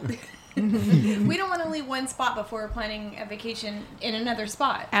want to. We don't want to leave one spot before we're planning a vacation in another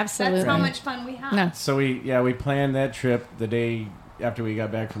spot. Absolutely. That's how Right. much fun we have. No. So we planned that trip the day after we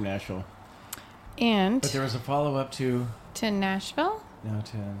got back from Nashville. And But there was a follow up to Nashville?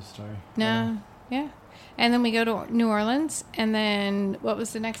 the story. No. Yeah. And then we go to New Orleans. And then what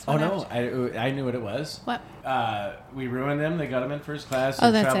was the next Oh one? no, after? I knew what it was. What? We ruined them. They got them in first class. Oh,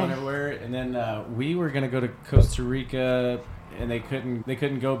 They're that's traveling it. everywhere. And then we were gonna go to Costa Rica, and they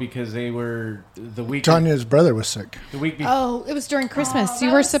couldn't go because they were the week Tanya's brother was sick. the week before. Oh, it was during Christmas. that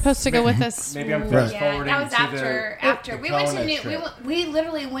you were was- supposed to go with us. Maybe I'm Right. fast Yeah, forwarding that was to after the we went to Kona New. trip. We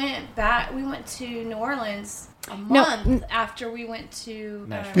literally went back. We went to New Orleans a No, month after we went to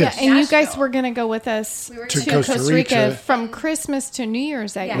Nashville. Yeah, Yes. and you guys Nashville. were going to go with us We were To to Costa Costa Rica Rica. from Christmas to New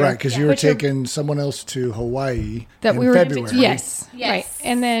Year's that Yeah. year. Right, because you were But you're- taking someone else to Hawaii that in we were February. Yes, Yes. right.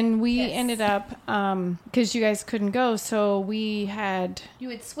 And then we Yes. ended up because you guys couldn't go, so we had You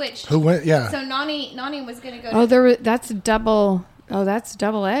would switch. Who went? Yeah. So Nani was going to go. oh to there that's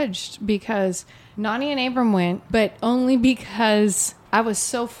double edged because Nani and Abram went, but only because I was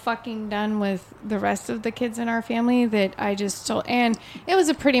so fucking done with the rest of the kids in our family that I just told, and it was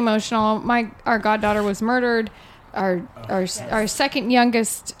a pretty emotional. Our goddaughter was murdered. Our second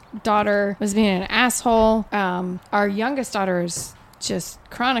youngest daughter was being an asshole. Our youngest daughter is just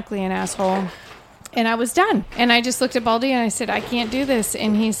chronically an asshole. And I was done. And I just looked at Baldy and I said, I can't do this.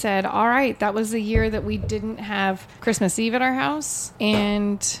 And he said, all right, that was the year that we didn't have Christmas Eve at our house.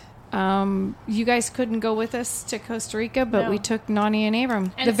 And you guys couldn't go with us to Costa Rica, but No. we took Nani and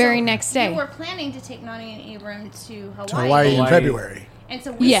Abram And the very so next day. We were planning to take Nani and Abram to Hawaii. to Hawaii in Hawaii. February. And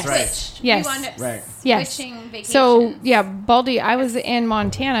so we Yes. switched. Yes. We wound up Right. Yes. switching vacations. So yeah, Baldy, I was in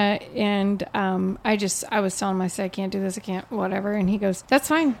Montana and I was telling him, I said, I can't do this, I can't, whatever. And he goes, that's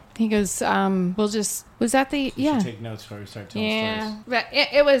fine. He goes, we'll just, was that the, We yeah. should take notes before we start telling Yeah, stories. but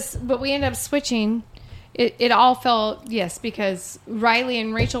it was, but we ended up switching. It all felt, yes, because Riley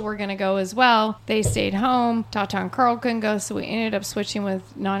and Rachel were going to go as well. They stayed home. Tata and Carl couldn't go, so we ended up switching with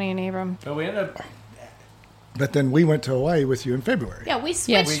Nani and Abram. But we ended up. But then we went to Hawaii with you in February. yeah, we switched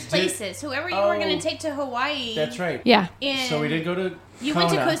Yes. We did- places. Whoever you were going Oh. to take to Hawaii. That's right. Yeah. And So we did go to. You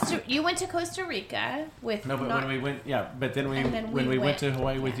Kona. went to Costa Rica with No, but not- when we went, yeah, but then And then when we we went went- to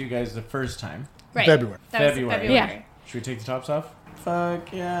Hawaii with you guys the first time. right. February. That was February. February. Yeah. Should we take the tops off?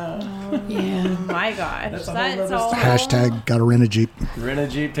 Fuck yeah. Yeah. Oh my gosh, That's a whole that's nother all. story. Hashtag gotta rent a Jeep. Rent a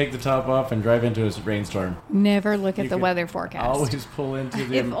Jeep, take the top off, and drive into a rainstorm. Never look at You the could weather forecast. Always pull into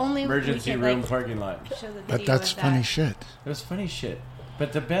the If only we emergency could, room like- parking lot. Show the But video that's of funny that. shit. It was funny shit.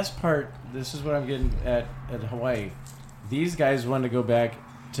 But the best part, this is what I'm getting at Hawaii. These guys wanted to go back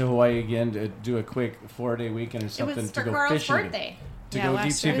to Hawaii again to do a quick 4-day weekend or It something was to for go Carl's fishing. birthday. To Yeah, go last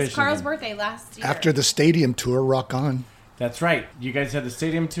deep sea year. It was fishing. Carl's again. birthday last year. After the stadium tour, rock on. That's right. You guys had the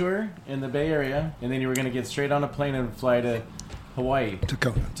stadium tour in the Bay Area, and then you were going to get straight on a plane and fly to Hawaii, To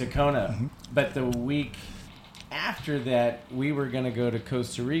Kona. to Kona. Mm-hmm. But the week after that, we were going to go to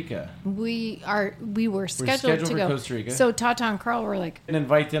Costa Rica We were scheduled, scheduled to for go. Costa Rica. So Tata and Carl were like, and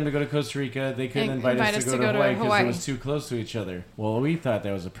invite them to go to Costa Rica. They couldn't invite us to go to Hawaii because it was too close to each other. Well, we thought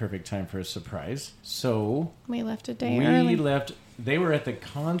that was a perfect time for a surprise. So we left a day we early. left. They were at the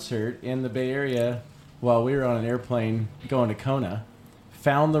concert in the Bay Area while we were on an airplane going to Kona.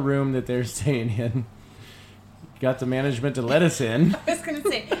 Found the room that they're staying in. Got the management to let us in. I was going to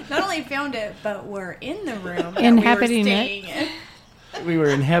say, not only found it, but we're in the room Inhabiting that it. we were staying in. We were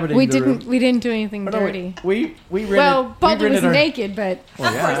inhabiting We the didn't. room. We didn't do anything Oh, no, dirty. we rented. Well, Baldy we was rented our, naked, but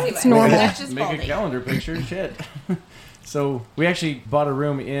Well, Of course he yeah. was. normal. That's just Make a Baldy. calendar picture. Shit. So we actually bought a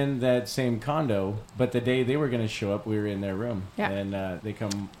room in that same condo, but the day they were going to show up, we were in their room, Yeah. and they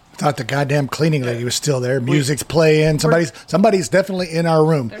come. Thought the goddamn cleaning lady was still there. Music's playing. Somebody's definitely in our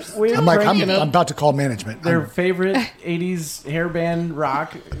room. We're I'm like, I'm cranking up about to call management. their favorite '80s hair band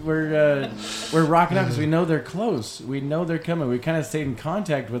rock. We're rocking out because we know they're close. We know they're coming. We kind of stayed in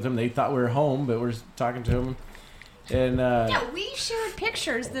contact with them. They thought we were home, but we're talking to them. And Yeah, we shared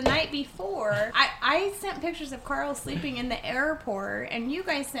pictures the night before. I sent pictures of Carl sleeping in the airport, and you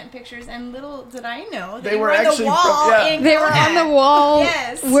guys sent pictures, and little did I know They they were were on the actually wall. from- yeah. in they were Kona. on the wall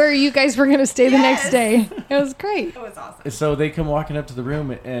Yes. where you guys were going to stay the next Yes. day. It was great. It was awesome. so they come walking up to the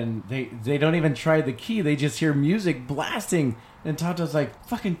room, and they don't even try the key. They just hear music blasting. And Tata's like,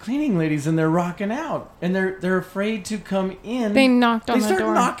 fucking cleaning ladies, and they're rocking out. And they're afraid to come in. They knocked on They the start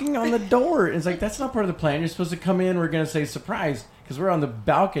door. knocking on the door. It's like, that's not part of the plan. You're supposed to come in. We're going to say surprise. Because we're on the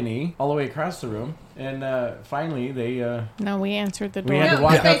balcony all the way across the room. And finally, they No, we answered the door. We had to No,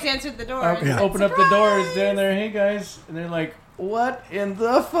 walk you up- guys answered the door. and said, open up the doors. "Surprise!" Down there, hey guys. And they're like, what in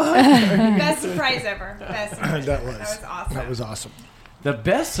the fuck? are you Best doing?" surprise ever. Best surprise That ever. was. That was awesome. That was awesome. The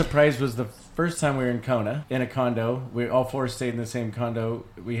best surprise was the first time we were in Kona, in a condo. We all four stayed in the same condo.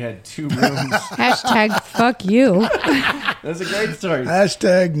 We had 2 rooms. Hashtag fuck you. That's a great story.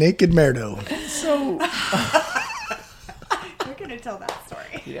 Hashtag naked Merdo. So, We're going to tell that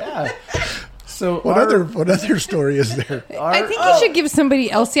story. yeah. So What other story is there? I think you should give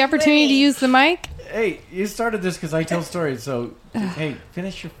somebody else the opportunity to use the mic. Hey, you started this because I tell stories. So, hey,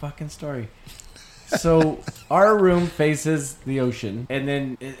 finish your fucking story. So, our room faces the ocean, and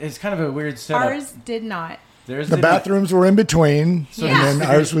then it's kind of a weird setup. Ours did not. There's The bathrooms were in between, So and then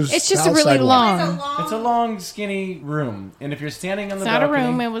ours was. It's just south really side wall. long. It's a long, skinny room, and if you're standing on the It's not a balcony,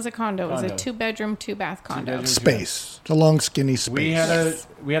 room. It was a condo. It was a Condo. 2-bedroom, 2-bath condo. Two-bedroom. Space. It's a long, skinny space.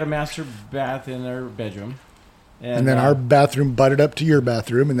 we had a master bath in our bedroom, and then our bathroom butted up to your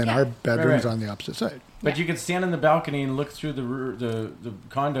bathroom, and then Yeah. our bedroom's Right. on the opposite side. But you could stand in the balcony and look through the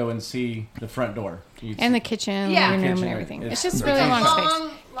condo and see the front door. You'd And see- the kitchen, Yeah. living room, Kitchen, and everything. it's- It's just it's really a long long-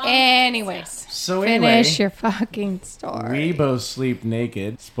 space. Anyways, so anyway, finish your fucking story. we both sleep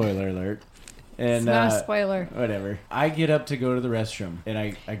naked. Spoiler alert. And It's not a spoiler. whatever. I get up to go to the restroom, and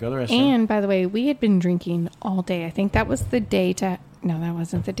I go to the restroom. And by the way, we had been drinking all day. I think that was the day to. No, that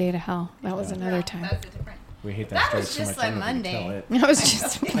wasn't the day to hell. That was another time. That's a different. we hate that, That story was so just much. I like don't know if we can Monday. tell it. That was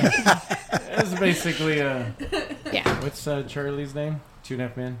just. It was basically Yeah. what's Charlie's name?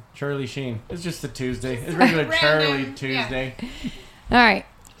 2.5 Men. Charlie Sheen. It's just a Tuesday. It's regular random, Charlie yeah. Tuesday. All right.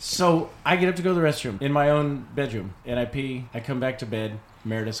 So I get up to go to the restroom in my own bedroom, and I pee. I come back to bed.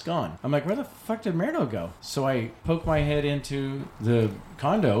 Meredith's gone. I'm like, where the fuck did Meredith go? So I poke my head into the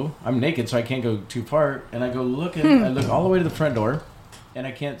condo. I'm naked, so I can't go too far. And I go looking. I look all the way to the front door, and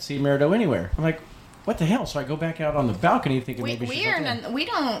I can't see Meredith anywhere. I'm like, what the hell? So I go back out on the balcony thinking maybe she's up there. We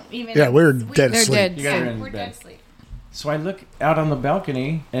don't even. Yeah, we're dead They're asleep. dead. You guys are in We're bed. dead asleep. So I look out on the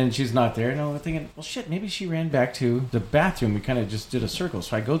balcony, and she's not there. And I'm thinking, well, shit, maybe she ran back to the bathroom. We kind of just did a circle.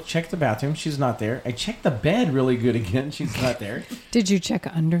 So I go check the bathroom. She's not there. I check the bed really good again. She's not there. Did you check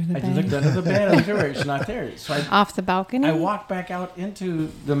under the I bed? looked under the bed. I looked everywhere. She's not there. So Off the balcony? I walk back out into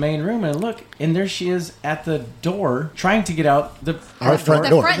the main room and look, and there she is at the door trying to get out the Our front The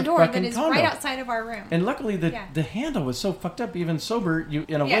door. front of the door that fucking is condo. right outside of our room. And luckily, Yeah. the handle was so fucked up. Even sober, you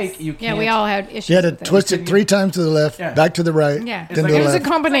in awake, Yes. you can't. Yeah, we all had issues. You had to with it. twist it 3 times to the left, Yeah. back to the right, Yeah. It's then like to It the was a left.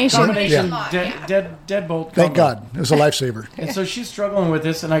 combination. combination Yeah. deadbolt. Thank combo. God. It was a lifesaver. And so she's struggling with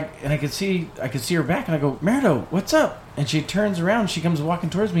this, and I could see her back, and I go, Meredith, what's up? And she turns around, she comes walking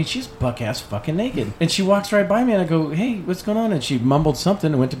towards me, she's buck ass fucking naked, and she walks right by me, and I go, hey, what's going on? And she mumbled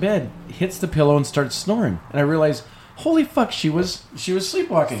something and went to bed, hits the pillow and starts snoring, and I realized, holy fuck, she was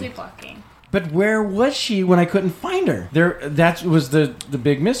sleepwalking. Sleepwalking. But where was she when I couldn't find her? That was the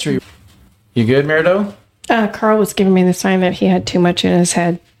big mystery. You good, Merido? Carl was giving me the sign that he had too much in his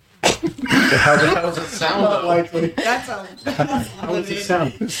head. How does it sound? Not likely. How does it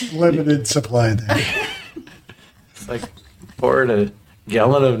sound? Limited supply there. It's like pouring a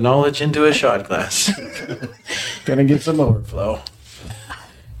gallon of knowledge into a shot glass. Gonna get some overflow.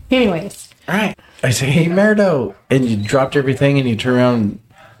 Anyways, All right. I say, hey, Merido. And you dropped everything and you turn around.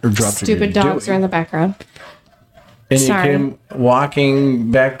 Or dropped stupid dogs are in the background. And Sorry. you came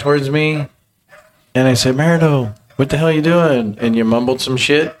walking back towards me. And I said, Merido, what the hell are you doing? And you mumbled some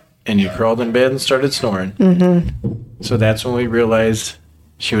shit. And you crawled in bed and started snoring. Mm-hmm. So that's when we realized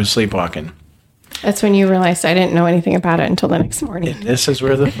she was sleepwalking. That's when you realized I didn't know anything about it until the next morning. And this is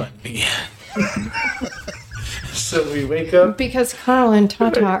where the fun began. So we wake up. Because Carl and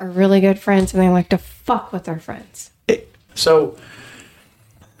Tata are really good friends and they like to fuck with their friends. So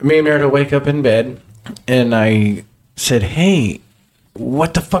me and Merido wake up in bed. And I said, hey,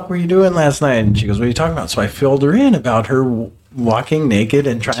 what the fuck were you doing last night? And she goes, what are you talking about? So I filled her in about her walking naked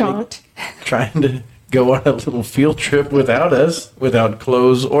and trying to go on a little field trip without us, without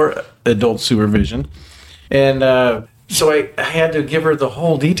clothes or adult supervision. And so I had to give her the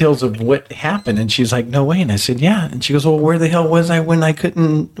whole details of what happened. And she's like, no way. And I said, yeah. And she goes, well, where the hell was I when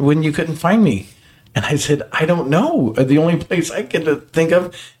you couldn't find me? And I said, I don't know. The only place I can think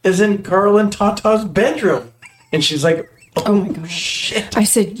of is in Carl and Tata's bedroom. And she's like, Oh my God. shit. I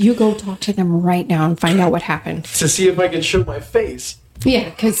said, you go talk to them right now and find out what happened. To see if I can show my face. Yeah,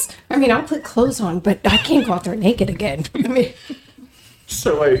 because, I mean, I'll put clothes on, but I can't go out there naked again. I mean,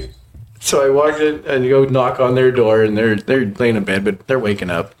 So I walked in and go knock on their door, and they're laying in bed, but they're waking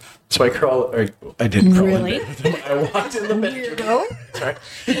up. So I I didn't crawl Really? in bed with them. I walked in the bedroom. Sorry.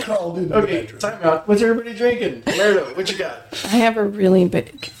 He crawled into the Okay, bedroom. time out. What's everybody drinking? Merido, what you got? I have a really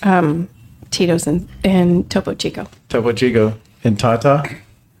big Tito's and Topo Chico. Topo Chico and Tata.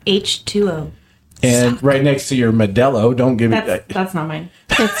 H2O. And right next to your Modelo. Don't give me that. That's not mine.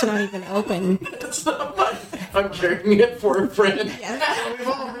 It's not even open. That's not mine. I'm carrying it for a friend. We've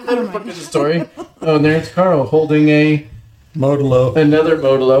all heard that fucking story. Oh, and there's Carl holding another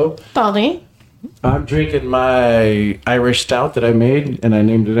Modelo. Polly, I'm drinking my Irish stout that I made, and I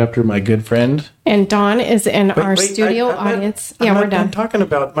named it after my good friend. and Dawn is in our Wait, studio I'm not- audience. I'm Yeah, not we're done. talking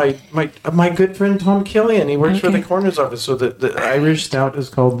about my good friend Tom Killian. He works for Okay. the coroner's office, so the Irish stout is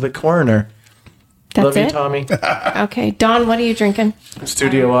called the Coroner. That's Love you, it? Tommy. Okay. Dawn, what are you drinking?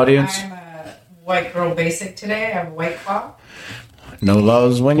 Studio audience. I'm a white girl basic today. I have a white claw. No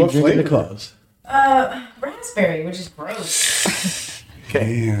laws when you What drink in the flavor? claws. Raspberry, which is gross.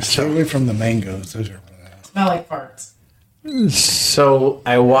 Okay. Yeah, stay away from the mangoes. Those are Smell like farts. So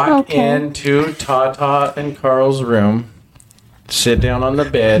I walk Okay. into Tata and Carl's room, sit down on the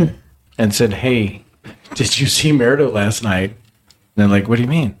bed, and said, "Hey, did you see Merido last night?" And they're like, "What do you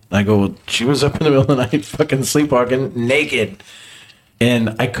mean?" I go, "Well, she was up in the middle of the night, fucking sleepwalking, naked,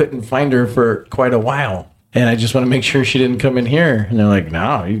 and I couldn't find her for quite a while. And I just want to make sure she didn't come in here." And they're like,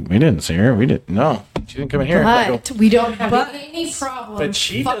 "No, we didn't see her. We didn't. No, she didn't come in here." I go, But we don't have any problem but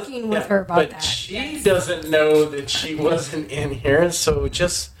she fucking does- with yeah, her about but that. she doesn't know that she wasn't in here, so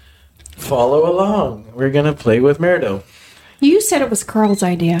just follow along. We're gonna play with Merido. You said it was Carl's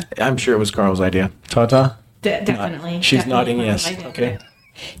idea. I'm sure it was Carl's idea. Tata, Definitely. she's Definitely nodding Carl's yes. idea.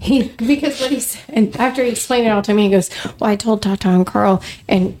 Okay. Because what he said, and after he explained it all to me, he goes, "Well, I told Tata and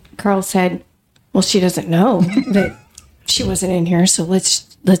Carl said, well, she doesn't know that she wasn't in here, so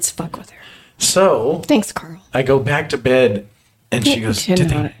let's fuck with her." So Thanks, Carl. I go back to bed, and she Yeah, goes, you didn't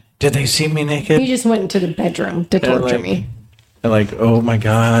 "Did want they? it. Did they see me He naked?" just went into the bedroom to torture like- me. And like, oh my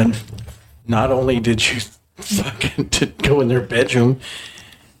god! Not only did you fucking go in their bedroom,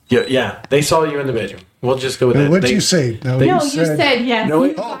 yeah, they saw you in the bedroom. We'll just go with that. What'd They- you say? No, No, you said yes. No,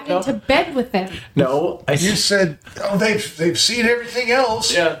 you it- got no. into bed with them. No, I you said. said, oh, they've seen everything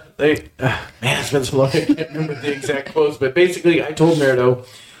else. Yeah, they. Man, it's been so long. I can't remember the exact quotes, but basically, I told Merido,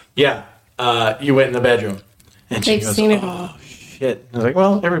 "Yeah, you went in the bedroom," and she They've goes, seen it "Oh, all." shit!" I was like,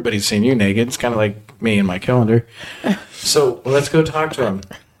 "Well, everybody's seen you naked. It's kind of like me and my calendar." So let's go talk to him.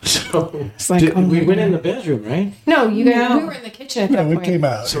 So like, oh we my went in the bedroom, right? No, you guys. No. We were in the kitchen at that No, it point. came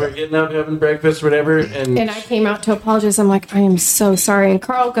out. So we're getting up, having breakfast, whatever, and And I came out to apologize. I'm like, I am so sorry. And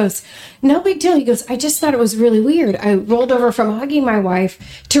Carl goes, no big deal. He goes, I just thought it was really weird. I rolled over from hugging my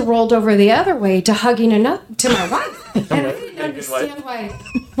wife to rolled over the other way to hugging to my wife. And I didn't understand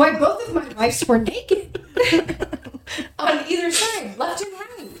why both of my wives were naked on either side, left and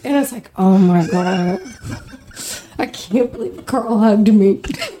right. And I was like, oh my God. I can't believe Carl hugged me.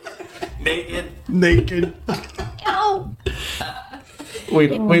 naked. Naked. No.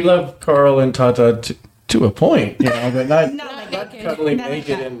 We love Carl and Tata to a point, you know, but not cuddling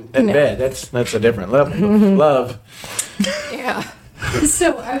naked in bed. That's a different level of love. Yeah.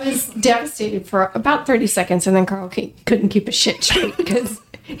 So I was devastated for about 30 seconds, and then Carl couldn't keep a shit straight because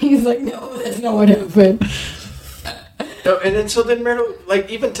he's like, no, that's not what happened. No, and then so Myrtle, like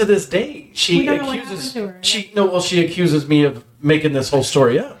even to this day, she accuses she accuses me of making this whole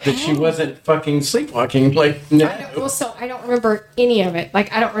story up that she wasn't fucking sleepwalking. Like, no. I don't remember any of it.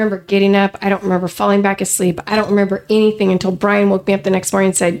 Like, I don't remember getting up. I don't remember falling back asleep. I don't remember anything until Brian woke me up the next morning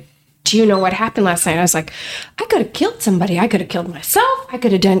and said, do you know what happened last night? I was like, I could have killed somebody. I could have killed myself. I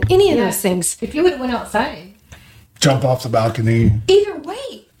could have done any of those things. If you would have went outside. Jump off the balcony. Either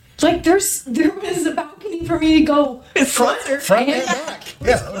way, like there was a balcony for me to go front and back.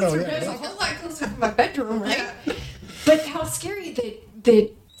 Yeah, There's a whole lot closer to my bedroom, right? But how scary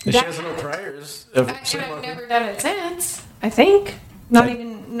that She has no priors of I've sleepwalking. never done it since. I think Not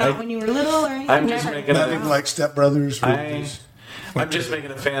when you were little or anything? I'm just making Nothing like Step Brothers. I'm just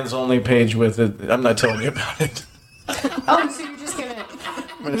making a fans only page with it. I'm not telling you about it. Oh, so you're just gonna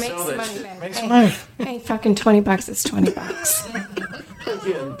make sell some that money shit. back? Make some money. Hey, fucking $20 is $20.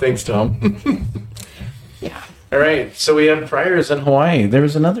 Yeah, thanks, Tom. Yeah. All right, so we have priors in Hawaii. There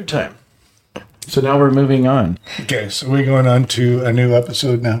was another time. So now we're moving on. Okay, so we're going on to a new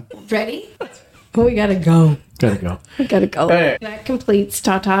episode now. Ready? We gotta go. Gotta go. We gotta go. All right. That completes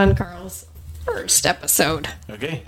Tata and Carl's first episode. Okay.